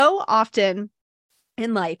so often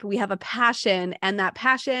in life, we have a passion, and that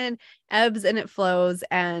passion ebbs and it flows,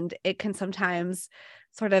 and it can sometimes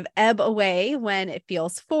sort of ebb away when it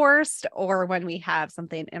feels forced, or when we have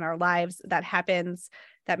something in our lives that happens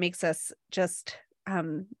that makes us just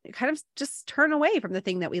kind of just turn away from the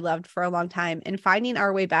thing that we loved for a long time. And finding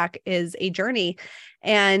our way back is a journey.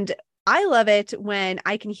 And I love it when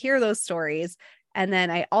I can hear those stories. And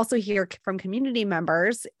then I also hear from community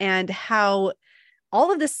members and how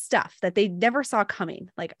all of this stuff that they never saw coming,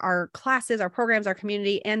 like our classes, our programs, our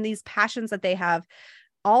community, and these passions that they have,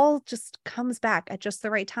 all just comes back at just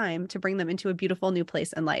the right time to bring them into a beautiful new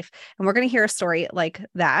place in life. And we're going to hear a story like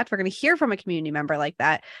that. We're going to hear from a community member like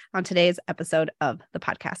that on today's episode of the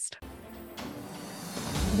podcast.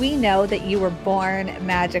 We know that you were born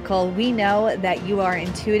magical. We know that you are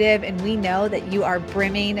intuitive, and we know that you are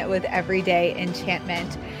brimming with everyday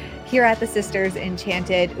enchantment. Here at the Sisters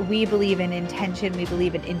Enchanted, we believe in intention, we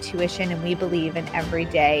believe in intuition, and we believe in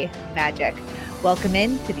everyday magic. Welcome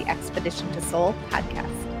in to the Expedition to Soul podcast.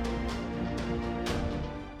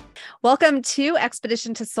 Welcome to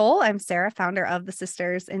Expedition to Soul. I'm Sarah, founder of the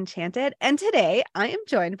Sisters Enchanted. And today I am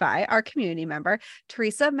joined by our community member,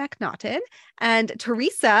 Theresa McNaughton. And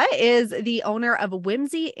Theresa is the owner of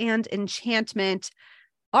Whimsy and Enchantment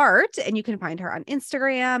Art, and you can find her on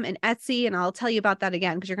Instagram and Etsy, and I'll tell you about that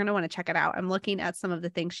again because you're going to want to check it out. I'm looking at some of the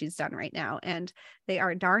things she's done right now, and they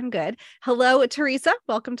are darn good. Hello, Theresa.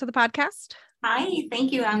 Welcome to the podcast. Hi,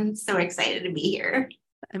 thank you. I'm so excited to be here.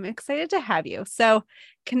 I'm excited to have you. So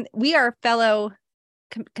we are fellow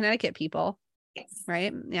Connecticut people, yes,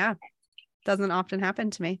 right? Yeah. Doesn't often happen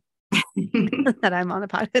to me that I'm on a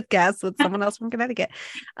podcast with someone else from Connecticut.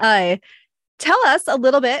 Tell us a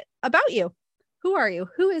little bit about you. Who are you?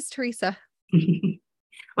 Who is Theresa?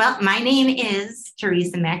 Well, my name is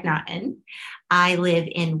Theresa McNaughton. I live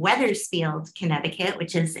in Wethersfield, Connecticut,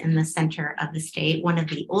 which is in the center of the state, one of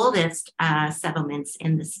the oldest settlements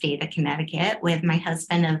in the state of Connecticut, with my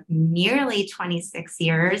husband of nearly 26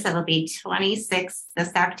 years. It'll be 26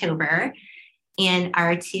 this October. And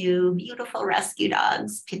our two beautiful rescue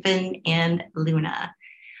dogs, Pippin and Luna.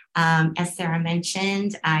 As Sarah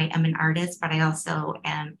mentioned, I am an artist, but I also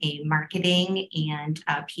am a marketing and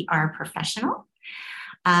PR professional.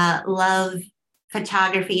 Love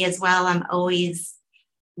photography as well. I'm always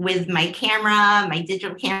with my camera, my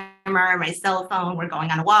digital camera, my cell phone. We're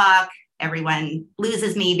going on a walk. Everyone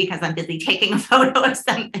loses me because I'm busy taking a photo of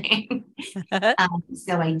something.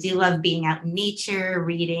 So I do love being out in nature,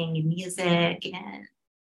 reading and music, and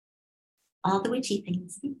all the witchy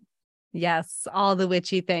things. Yes, all the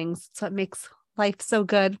witchy things. That's what makes life so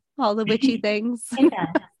good. All the witchy things.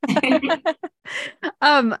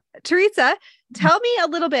 Theresa, tell me a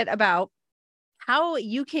little bit about how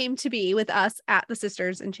you came to be with us at the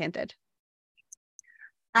Sisters Enchanted.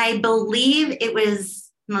 I believe it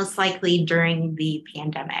was most likely during the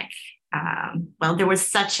pandemic. Well, there was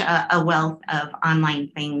such a wealth of online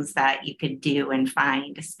things that you could do and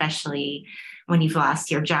find, especially when you've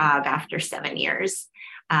lost your job after 7 years.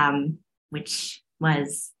 Which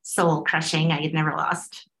was soul crushing. I had never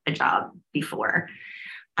lost a job before.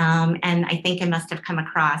 And I think I must have come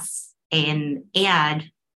across an ad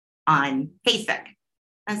on Facebook.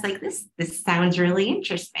 I was like, this sounds really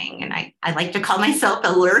interesting. And I like to call myself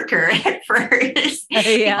a lurker at first.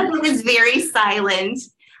 Yeah. Because it was very silent,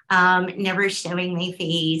 never showing my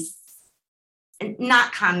face,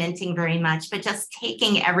 not commenting very much, but just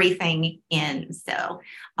taking everything in. So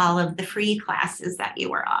all of the free classes that you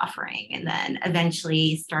were offering, and then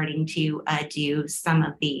eventually starting to do some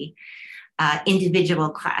of the individual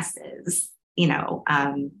classes,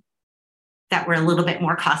 that were a little bit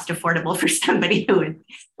more cost affordable for somebody who had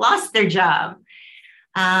lost their job.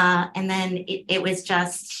 And then it was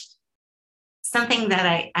just something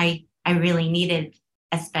that I really needed.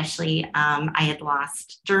 Especially, I had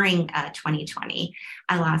lost during 2020,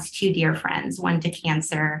 I lost two dear friends, one to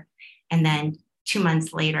cancer, and then 2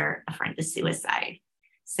 months later, a friend to suicide.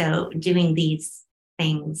 So doing these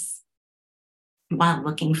things while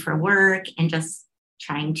looking for work and just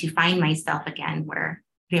trying to find myself again were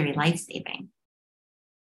very life-saving.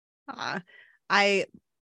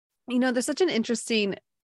 There's such an interesting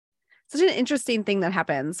thing that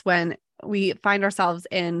happens when we find ourselves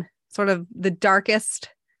in sort of the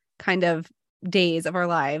darkest kind of days of our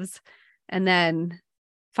lives, and then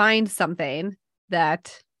find something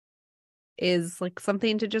that is like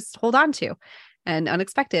something to just hold on to and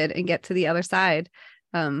unexpected and get to the other side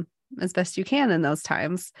as best you can in those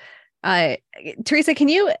times. Theresa, can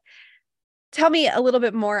you tell me a little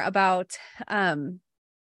bit more about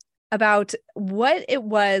what it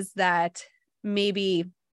was that maybe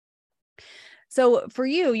So for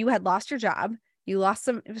you, you had lost your job. You lost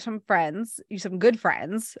some friends, some good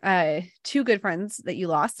friends, two good friends that you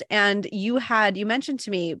lost. And you mentioned to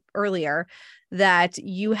me earlier that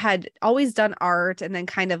you had always done art and then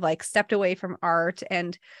kind of like stepped away from art.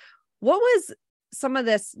 And what was some of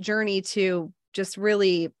this journey to just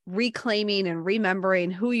really reclaiming and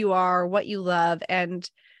remembering who you are, what you love? And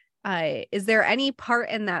is there any part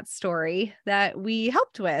in that story that we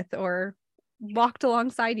helped with or walked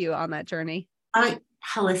alongside you on that journey?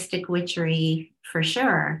 Holistic witchery for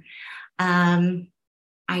sure. Um,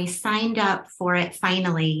 I signed up for it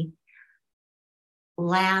finally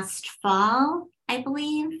last fall, I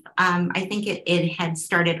believe. I think it had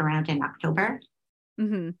started around in October.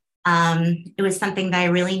 Mm-hmm. It was something that I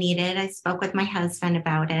really needed. I spoke with my husband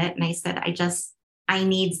about it and I said, I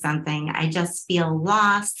need something. I just feel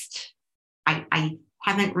lost. I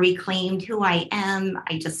haven't reclaimed who I am.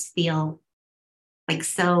 I just feel like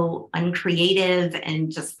so uncreative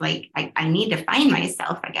and just like I need to find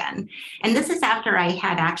myself again. And this is after I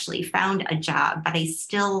had actually found a job, but I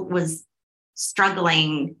still was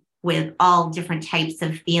struggling with all different types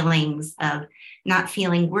of feelings of not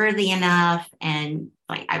feeling worthy enough. And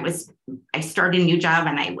like I started a new job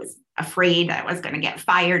and I was afraid I was going to get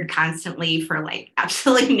fired constantly for like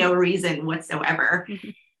absolutely no reason whatsoever.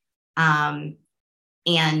 Mm-hmm.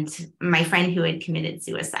 And my friend who had committed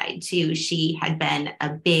suicide too, she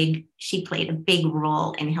played a big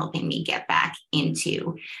role in helping me get back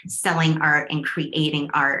into selling art and creating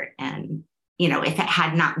art. And, if it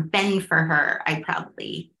had not been for her, I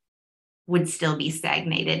probably would still be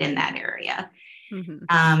stagnated in that area.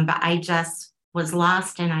 Mm-hmm. But I just was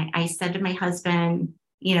lost. And I said to my husband,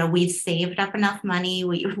 we've saved up enough money.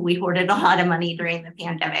 We hoarded a lot of money during the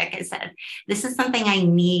pandemic. I said, this is something I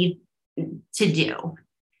need to do.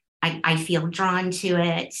 I feel drawn to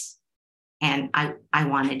it and I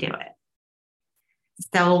want to do it.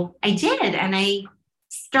 So I did, and I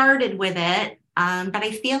started with it, but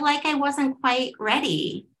I feel like I wasn't quite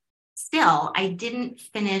ready. Still, I didn't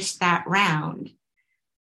finish that round.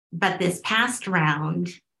 But this past round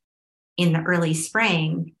in the early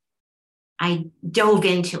spring, I dove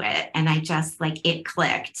into it and I just it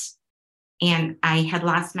clicked. And I had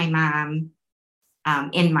lost my mom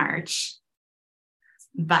in March.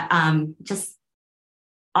 But just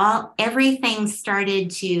everything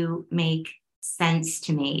started to make sense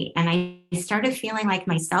to me. And I started feeling like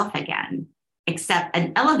myself again, except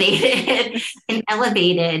an elevated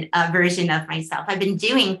version of myself. I've been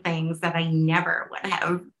doing things that I never would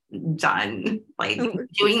have done. Like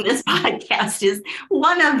doing this podcast is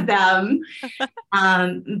one of them.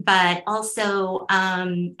 But also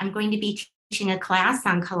I'm going to be teaching a class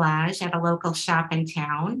on collage at a local shop in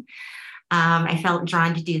town. I felt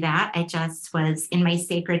drawn to do that. I just was in my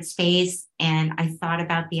sacred space and I thought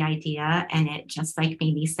about the idea and it just made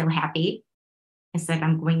me so happy. I said,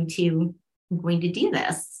 I'm going to do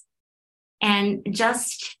this. And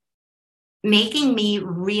just making me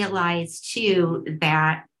realize too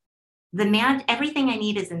that everything I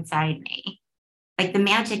need is inside me. Like the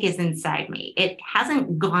magic is inside me. It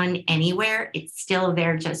hasn't gone anywhere. It's still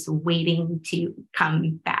there, just waiting to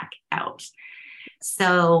come back out.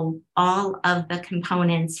 So all of the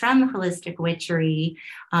components from holistic witchery,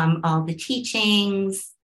 all the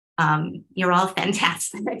teachings, you're all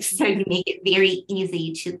fantastic. So you make it very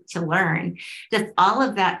easy to learn. Just all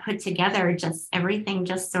of that put together, just everything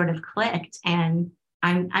just sort of clicked. And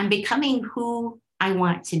I'm becoming who I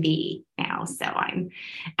want to be now. So I'm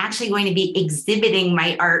actually going to be exhibiting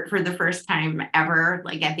my art for the first time ever,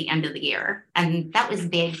 like at the end of the year. And that was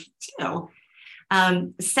big too.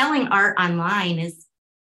 Selling art online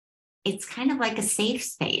it's kind of like a safe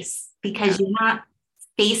space because you're not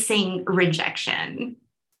facing rejection.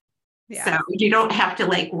 Yeah. So you don't have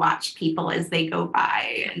to watch people as they go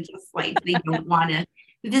by and just they don't want to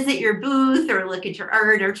visit your booth or look at your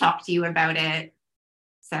art or talk to you about it.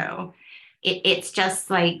 So it's just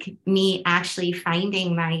me actually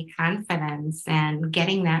finding my confidence and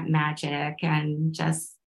getting that magic and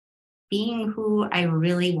just being who I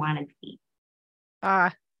really want to be.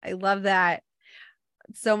 I love that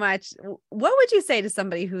so much. What would you say to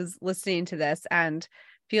somebody who's listening to this and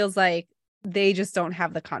feels like they just don't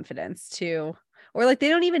have the confidence to, or they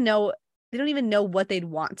don't even know what they'd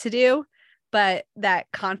want to do, but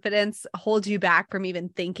that confidence holds you back from even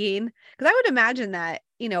thinking? Because I would imagine that,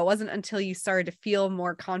 it wasn't until you started to feel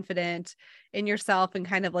more confident in yourself and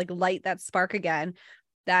kind of light that spark again,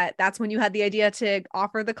 that's when you had the idea to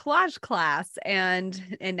offer the collage class and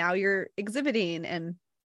now you're exhibiting and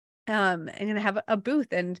gonna have a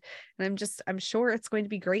booth and I'm sure it's going to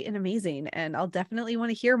be great and amazing. And I'll definitely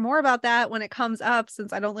want to hear more about that when it comes up,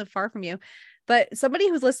 since I don't live far from you. But somebody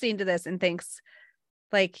who's listening to this and thinks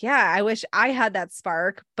like, yeah, I wish I had that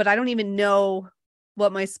spark, but I don't even know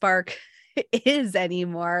what my spark is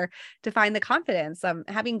anymore to find the confidence.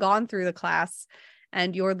 Having gone through the class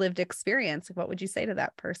and your lived experience, what would you say to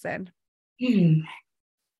that person?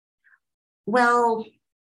 Well,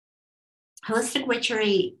 holistic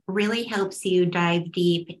witchery really helps you dive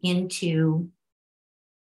deep into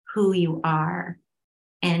who you are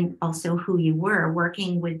and also who you were.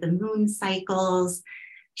 Working with the moon cycles,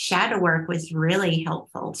 shadow work was really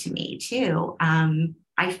helpful to me too.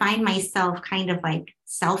 I find myself kind of like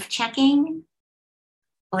self-checking.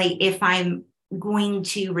 Like if I'm going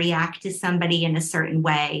to react to somebody in a certain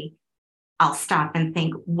way, I'll stop and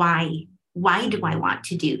think, why do I want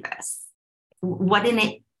to do this? What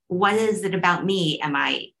is it about me? Am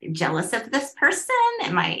I jealous of this person?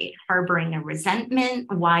 Am I harboring a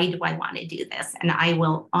resentment? Why do I want to do this? And I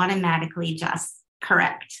will automatically just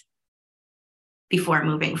correct before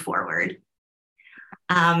moving forward.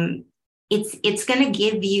 It's going to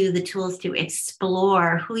give you the tools to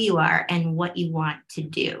explore who you are and what you want to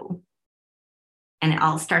do. And it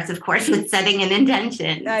all starts, of course, with setting an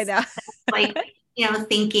intention. I know. Like,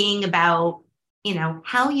 thinking about,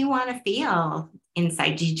 how you want to feel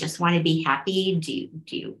inside. Do you just want to be happy?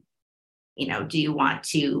 Do you want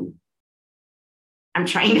to, I'm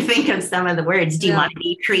trying to think of some of the words. Do you want to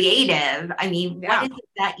be creative? I mean, what is it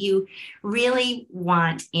that you really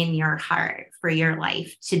want in your heart for your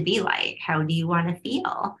life to be like? How do you want to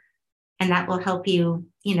feel? And that will help you,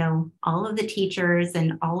 all of the teachers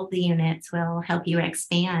and all of the units will help you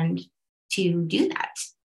expand to do that.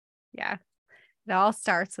 Yeah. It all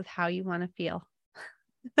starts with how you want to feel.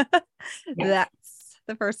 Yes. That's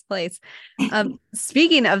the first place.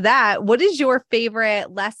 Speaking of that, what is your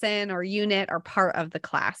favorite lesson or unit or part of the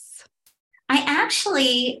class? I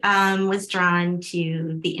actually was drawn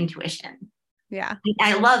to the intuition. Yeah.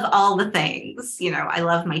 I love all the things. I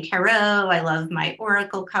love my tarot. I love my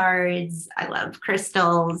oracle cards. I love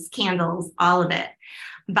crystals, candles, all of it.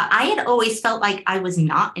 But I had always felt like I was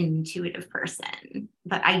not an intuitive person,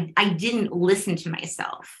 but I didn't listen to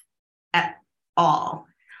myself at all.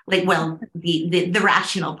 Like, well, the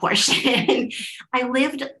rational portion. I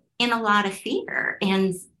lived in a lot of fear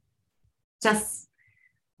and just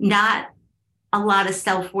not a lot of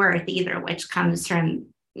self-worth either, which comes from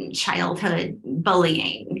childhood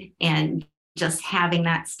bullying and just having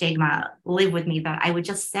that stigma live with me, that I would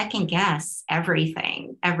just second guess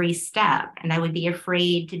everything, every step. And I would be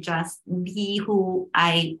afraid to just be who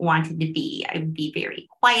I wanted to be. I would be very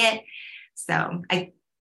quiet. So I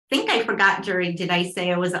think I forgot did I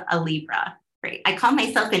say I was a Libra? Right. I call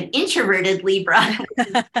myself an introverted Libra, which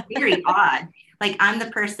is very odd. Like I'm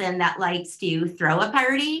the person that likes to throw a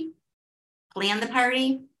party, plan the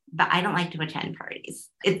party, but I don't like to attend parties.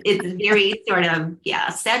 It's very sort of,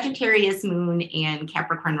 Sagittarius moon and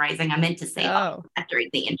Capricorn rising. I meant to say that during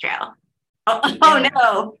the intro.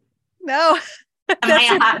 No. No. Am I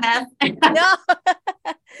a hot mess?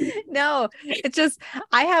 No, it's just,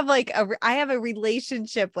 I have a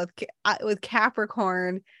relationship with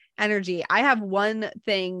Capricorn energy. I have one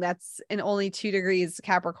thing that's in only 2 degrees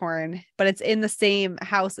Capricorn, but it's in the same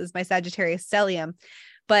house as my Sagittarius stellium.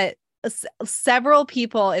 But several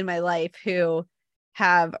people in my life who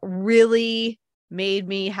have really made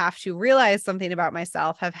me have to realize something about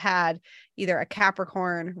myself have had either a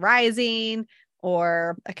Capricorn rising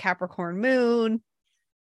or a Capricorn moon.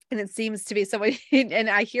 And it seems to be somebody, and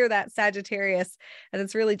I hear that Sagittarius, and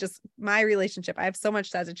it's really just my relationship. I have so much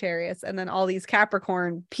Sagittarius and then all these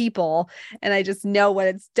Capricorn people, and I just know what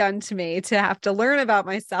it's done to me to have to learn about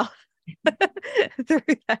myself through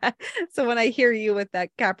that. So when I hear you with that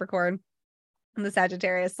Capricorn and the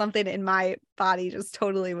Sagittarius, something in my body just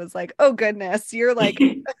totally was like, oh goodness, you're like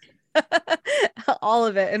all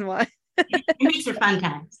of it in one. It makes for fun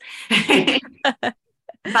times.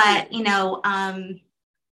 But,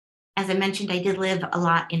 as I mentioned, I did live a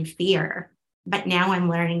lot in fear, but now I'm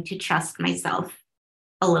learning to trust myself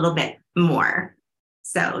a little bit more.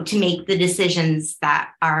 So to make the decisions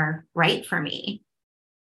that are right for me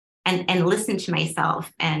and listen to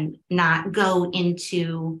myself and not go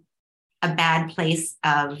into a bad place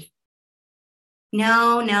of,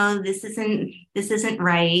 no, this isn't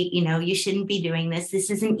right. You shouldn't be doing this. This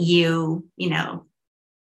isn't you, Yeah.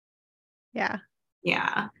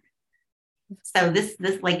 Yeah. So this,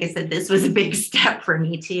 like I said, this was a big step for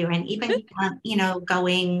me too. And even,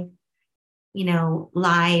 going,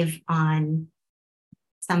 live on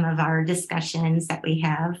some of our discussions that we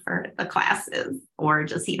have for the classes, or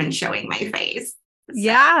just even showing my face. So.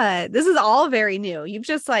 Yeah, this is all very new. You've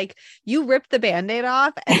just like, you ripped the Band-Aid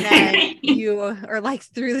off and then you are like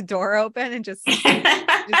threw the door open and just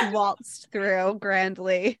waltzed through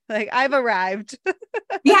grandly. Like, I've arrived.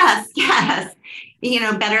 Yes, yes.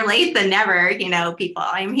 Better late than never, people,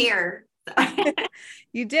 I'm here. So.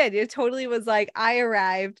 You did. It totally was like, I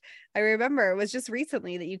arrived. I remember it was just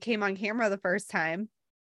recently that you came on camera the first time.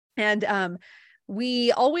 And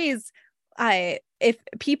we always, if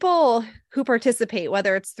people who participate,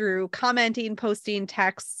 whether it's through commenting, posting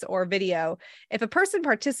texts or video, if a person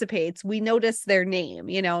participates, we notice their name,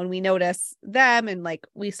 and we notice them and like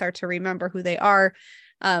we start to remember who they are.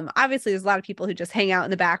 Obviously there's a lot of people who just hang out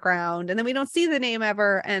in the background and then we don't see the name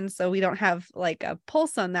ever. And so we don't have like a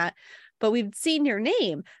pulse on that, but we've seen your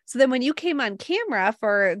name. So then when you came on camera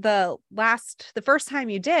for the first time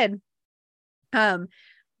you did,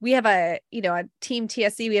 we have a team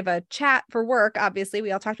TSC, we have a chat for work. Obviously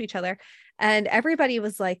we all talk to each other and everybody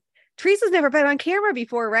was like, Theresa's never been on camera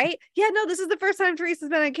before, right? Yeah, no, this is the first time Theresa's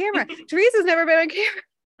been on camera. Theresa's never been on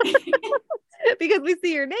camera because we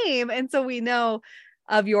see your name. And so we know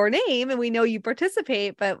of your name and we know you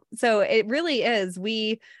participate. But so it really is,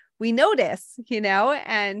 we notice,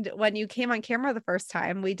 and when you came on camera the first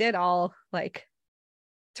time, we did all like,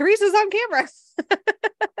 Theresa's on camera.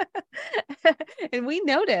 And we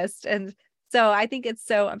noticed. And so I think it's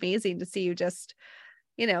so amazing to see you just,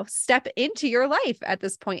 step into your life at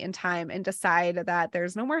this point in time and decide that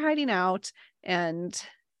there's no more hiding out and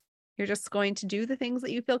you're just going to do the things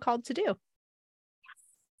that you feel called to do.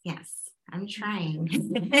 Yes, I'm trying.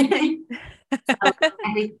 So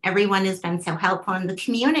everyone has been so helpful and the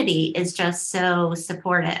community is just so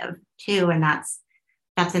supportive too. And that's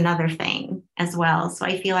another thing as well. So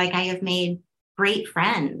I feel like I have made great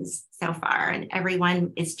friends so far and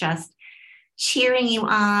everyone is just cheering you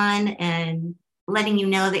on and letting you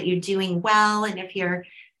know that you're doing well. And if you're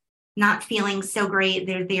not feeling so great,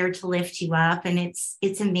 they're there to lift you up. And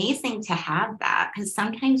it's amazing to have that because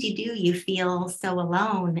sometimes you feel so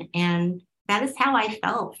alone. And that is how I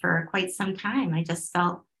felt for quite some time. I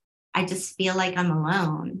just feel like I'm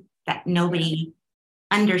alone, that nobody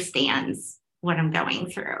understands what I'm going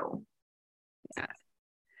through. Yeah.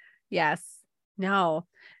 Yes. No.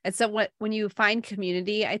 And so when you find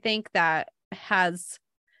community, I think the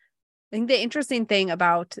interesting thing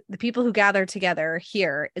about the people who gather together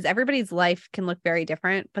here is everybody's life can look very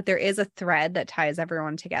different, but there is a thread that ties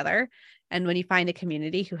everyone together. And when you find a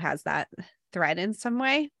community who has that thread in some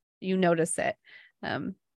way, you notice it.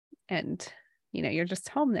 And you're just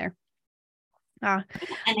home there. And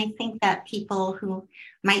I think that people who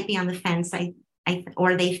might be on the fence,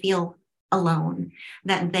 or they feel alone,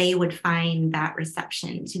 that they would find that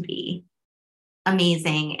reception to be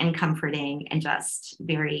amazing and comforting and just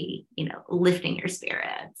very, lifting your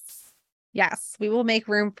spirits. Yes, we will make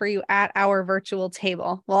room for you at our virtual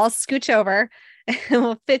table. We'll all scooch over and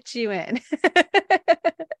we'll fit you in.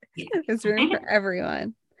 There's room for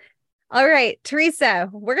everyone. All right, Theresa,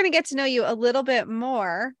 we're going to get to know you a little bit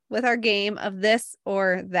more with our game of this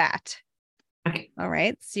or that. Okay. All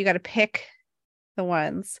right. So you got to pick the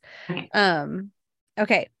ones. Okay.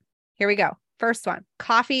 Okay, here we go. First one,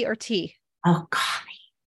 coffee or tea? Oh,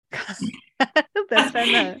 coffee. That's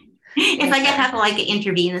been if I could have like an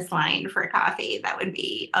intravenous line for coffee, that would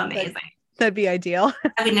be amazing. That'd be ideal.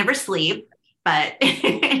 I would never sleep, but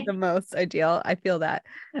the most ideal. I feel that.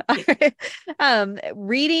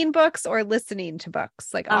 Reading books or listening to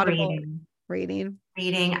books, like audible reading.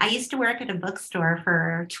 I used to work at a bookstore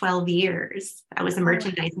for 12 years. I was a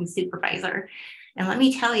merchandising supervisor. And let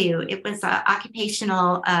me tell you, it was an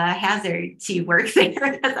occupational hazard to work there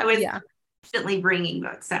because I was constantly bringing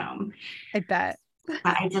books home. I bet.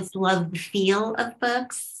 I just love the feel of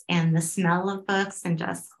books and the smell of books and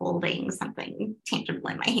just holding something tangible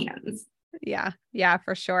in my hands. Yeah,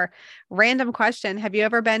 for sure. Random question. Have you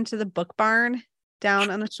ever been to the Book Barn down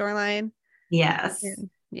on the shoreline? Yes.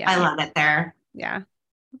 Yeah. I love it there. Yeah.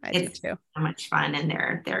 It's do too. So much fun. And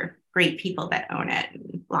they're great people that own it.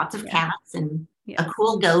 And lots of cats and a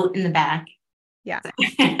cool goat in the back. Yeah.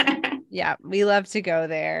 Yeah. We love to go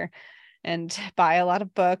there and buy a lot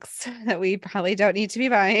of books that we probably don't need to be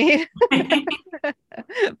buying. But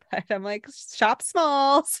I'm like, shop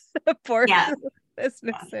small, support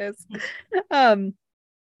businesses. All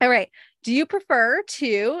right. Do you prefer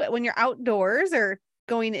to, when you're outdoors or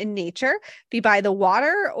going in nature, be by the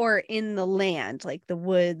water or in the land, like the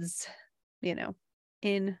woods,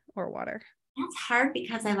 in or water? That's hard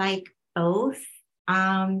because I like both.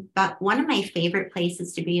 But one of my favorite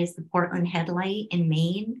places to be is the Portland Headlight in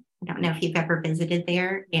Maine. I don't know if you've ever visited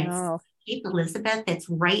there. It's Cape Elizabeth. It's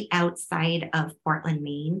right outside of Portland,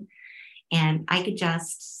 Maine. And I could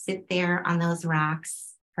just sit there on those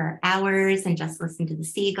rocks for hours and just listen to the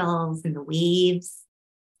seagulls and the waves.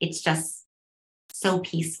 It's just so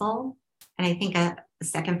peaceful. And I think a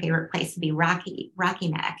second favorite place would be Rocky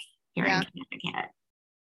Neck here in Connecticut.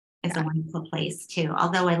 It's a wonderful place too.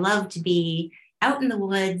 Although I love to be out in the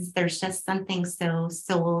woods, there's just something so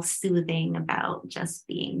soul soothing about just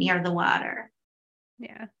being near the water.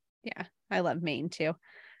 Yeah. I love Maine too.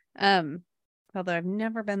 Although I've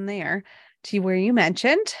never been there to where you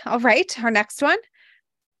mentioned. All right. Our next one,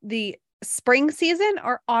 the spring season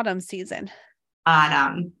or autumn season?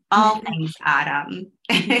 Autumn, all things autumn.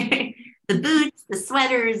 The boots, the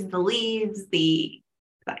sweaters, the leaves, the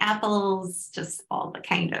apples, just all the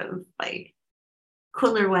kind of like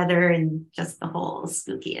cooler weather and just the whole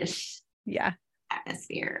spooky-ish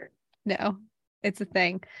atmosphere. No, it's a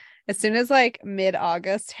thing. As soon as like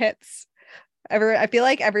mid-August hits, I feel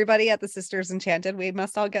like everybody at the Sisters Enchanted, we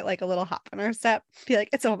must all get like a little hop in our step. Be like,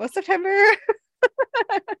 it's almost September.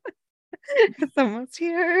 It's almost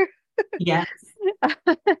here. Yes.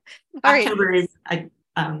 October is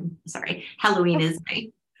Halloween is my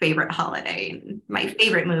favorite holiday. And my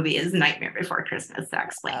favorite movie is Nightmare Before Christmas. That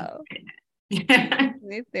explains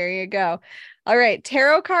it. There you go. All right.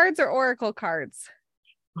 Tarot cards or oracle cards?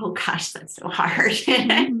 Oh gosh, that's so hard.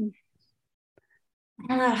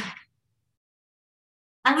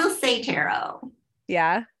 I will say tarot.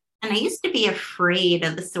 Yeah. And I used to be afraid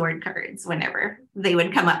of the sword cards whenever they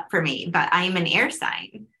would come up for me, but I'm an air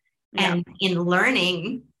sign. And in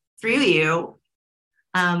learning through you,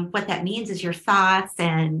 what that means is your thoughts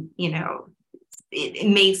and, it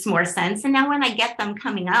makes more sense. And now when I get them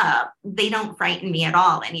coming up, they don't frighten me at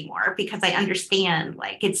all anymore because I understand,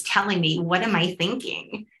 like, it's telling me, what am I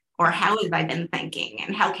thinking? Or how have I been thinking?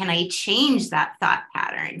 And how can I change that thought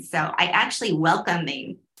pattern? So I actually welcome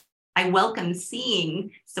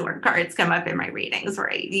seeing sword cards come up in my readings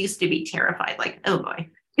where I used to be terrified, like, oh boy.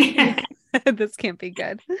 This can't be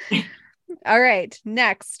good. All right.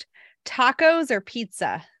 Next, tacos or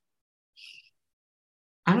pizza?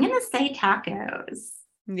 I'm going to say tacos.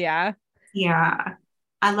 Yeah. Yeah.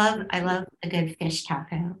 I love a good fish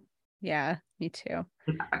taco. Yeah, me too.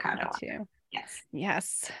 With avocado. Me too. Yes.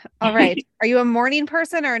 Yes. All right. Are you a morning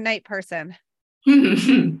person or a night person?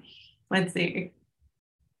 Let's see.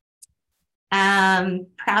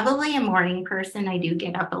 Probably a morning person. I do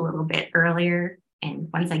get up a little bit earlier. And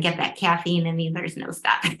once I get that caffeine in me, there's no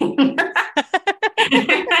stopping.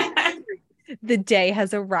 The day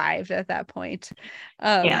has arrived at that point.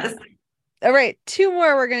 Yes. All right. 2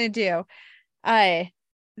 more we're going to do.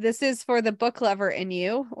 This is for the book lover in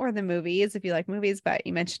you or the movies, if you like movies, but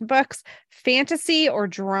you mentioned books. Fantasy or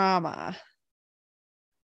drama?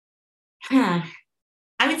 I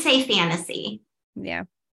would say fantasy. Yeah.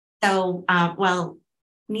 So,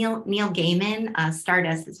 Neil Gaiman,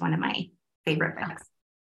 Stardust is one of my favorite books.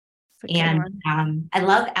 And I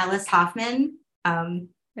love Alice Hoffman.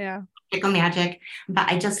 Magical magic,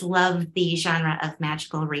 but I just love the genre of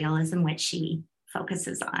magical realism, which she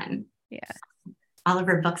focuses on. Yeah. All of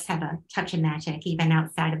her books have a touch of magic, even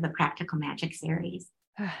outside of the practical magic series.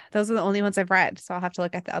 Those are the only ones I've read, so I'll have to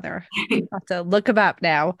look at the other. I'll have to look them up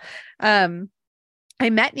now. I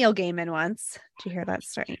met Neil Gaiman once. Did you hear that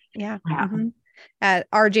story? Yeah. Wow. Mm-hmm.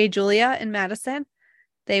 At RJ Julia in Madison.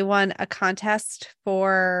 They won a contest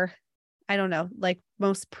for, I don't know, like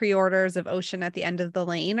most pre-orders of Ocean at the End of the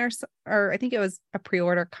Lane, or I think it was a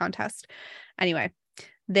pre-order contest. Anyway,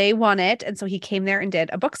 they won it. And so he came there and did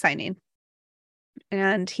a book signing.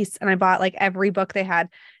 And I bought like every book they had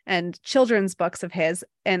and children's books of his.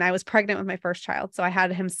 And I was pregnant with my first child. So I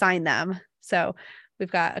had him sign them. So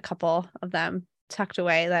we've got a couple of them tucked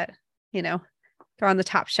away that, they're on the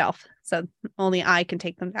top shelf. So only I can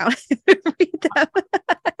take them down and read them.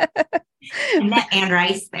 I met Anne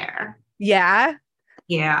Rice there. Yeah.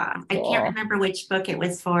 Yeah. Cool. I can't remember which book it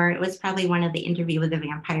was for. It was probably one of the Interview with the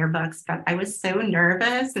Vampire books, but I was so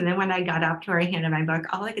nervous. And then when I got up to her, I handed my book,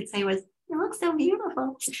 all I could say was, "You look so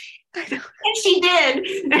beautiful." And she did.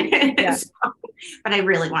 Yeah. But I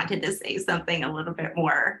really wanted to say something a little bit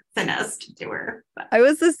more finessed to her. But. I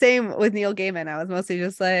was the same with Neil Gaiman. I was mostly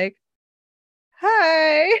just like,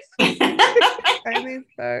 hi. Are these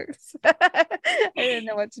folks? I didn't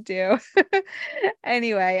know what to do.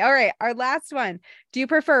 Anyway, all right. Our last one. Do you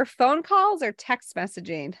prefer phone calls or text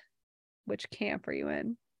messaging? Which camp are you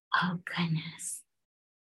in? Oh, goodness.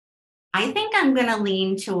 I think I'm going to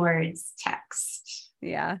lean towards text.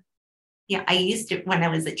 Yeah. Yeah, I used to when I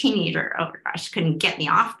was a teenager. Oh my gosh, couldn't get me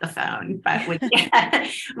off the phone. But with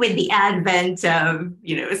with the advent of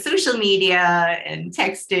social media and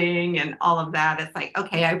texting and all of that, it's like,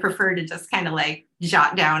 okay, I prefer to just kind of like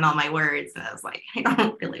jot down all my words. And I was like, I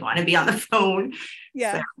don't really want to be on the phone. So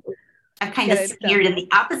Yeah. I've kind Get of it steered in done.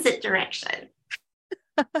 the opposite direction.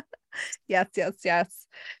 Yes, yes, yes.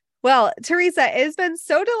 Well, Theresa, it has been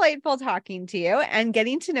so delightful talking to you and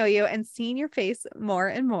getting to know you and seeing your face more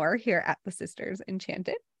and more here at the Sisters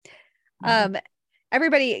Enchanted. Um,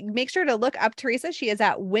 Everybody, make sure to look up Theresa. She is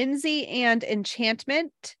at Whimsy and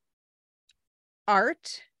Enchantment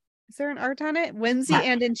Art. Is there an art on it? Whimsy Yeah.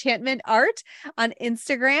 and Enchantment Art on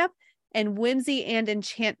Instagram, and Whimsy and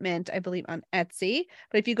Enchantment, I believe, on Etsy.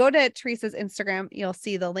 But if you go to Theresa's Instagram, you'll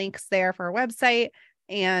see the links there for her website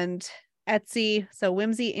and Etsy. So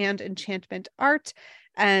Whimsy and Enchantment Art,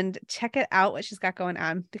 and check it out what she's got going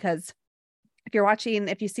on, because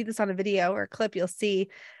if you see this on a video or a clip, you'll see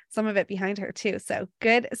some of it behind her too. So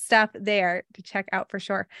good stuff there to check out for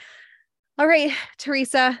sure. All right,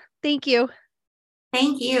 Theresa, thank you.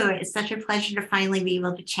 Thank you. It's such a pleasure to finally be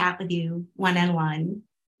able to chat with you one-on-one.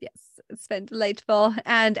 Yes, it's been delightful.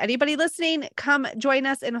 And anybody listening, come join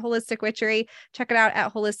us in Holistic Witchery. Check it out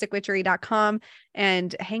at holisticwitchery.com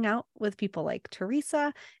and hang out with people like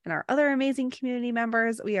Theresa and our other amazing community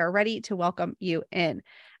members. We are ready to welcome you in.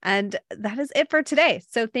 And that is it for today.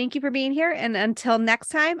 So thank you for being here. And until next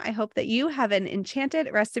time, I hope that you have an enchanted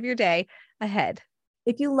rest of your day ahead.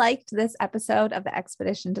 If you liked this episode of the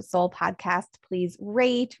Expedition to Soul podcast, please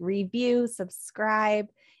rate, review, subscribe.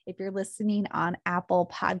 If you're listening on Apple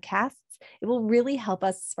Podcasts, it will really help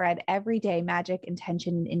us spread everyday magic,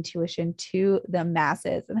 intention, and intuition to the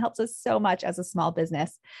masses, and helps us so much as a small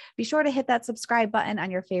business. Be sure to hit that subscribe button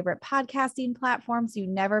on your favorite podcasting platform so you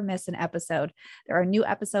never miss an episode. There are new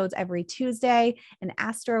episodes every Tuesday and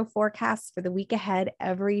astro forecasts for the week ahead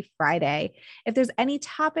every Friday. If there's any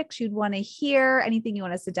topics you'd want to hear, anything you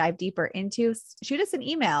want us to dive deeper into, shoot us an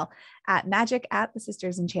email at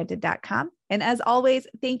magic@thesistersenchanted.com. And as always,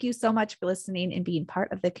 thank you so much for listening and being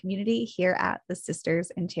part of the community here at the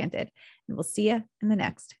Sisters Enchanted. And we'll see you in the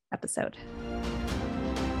next episode.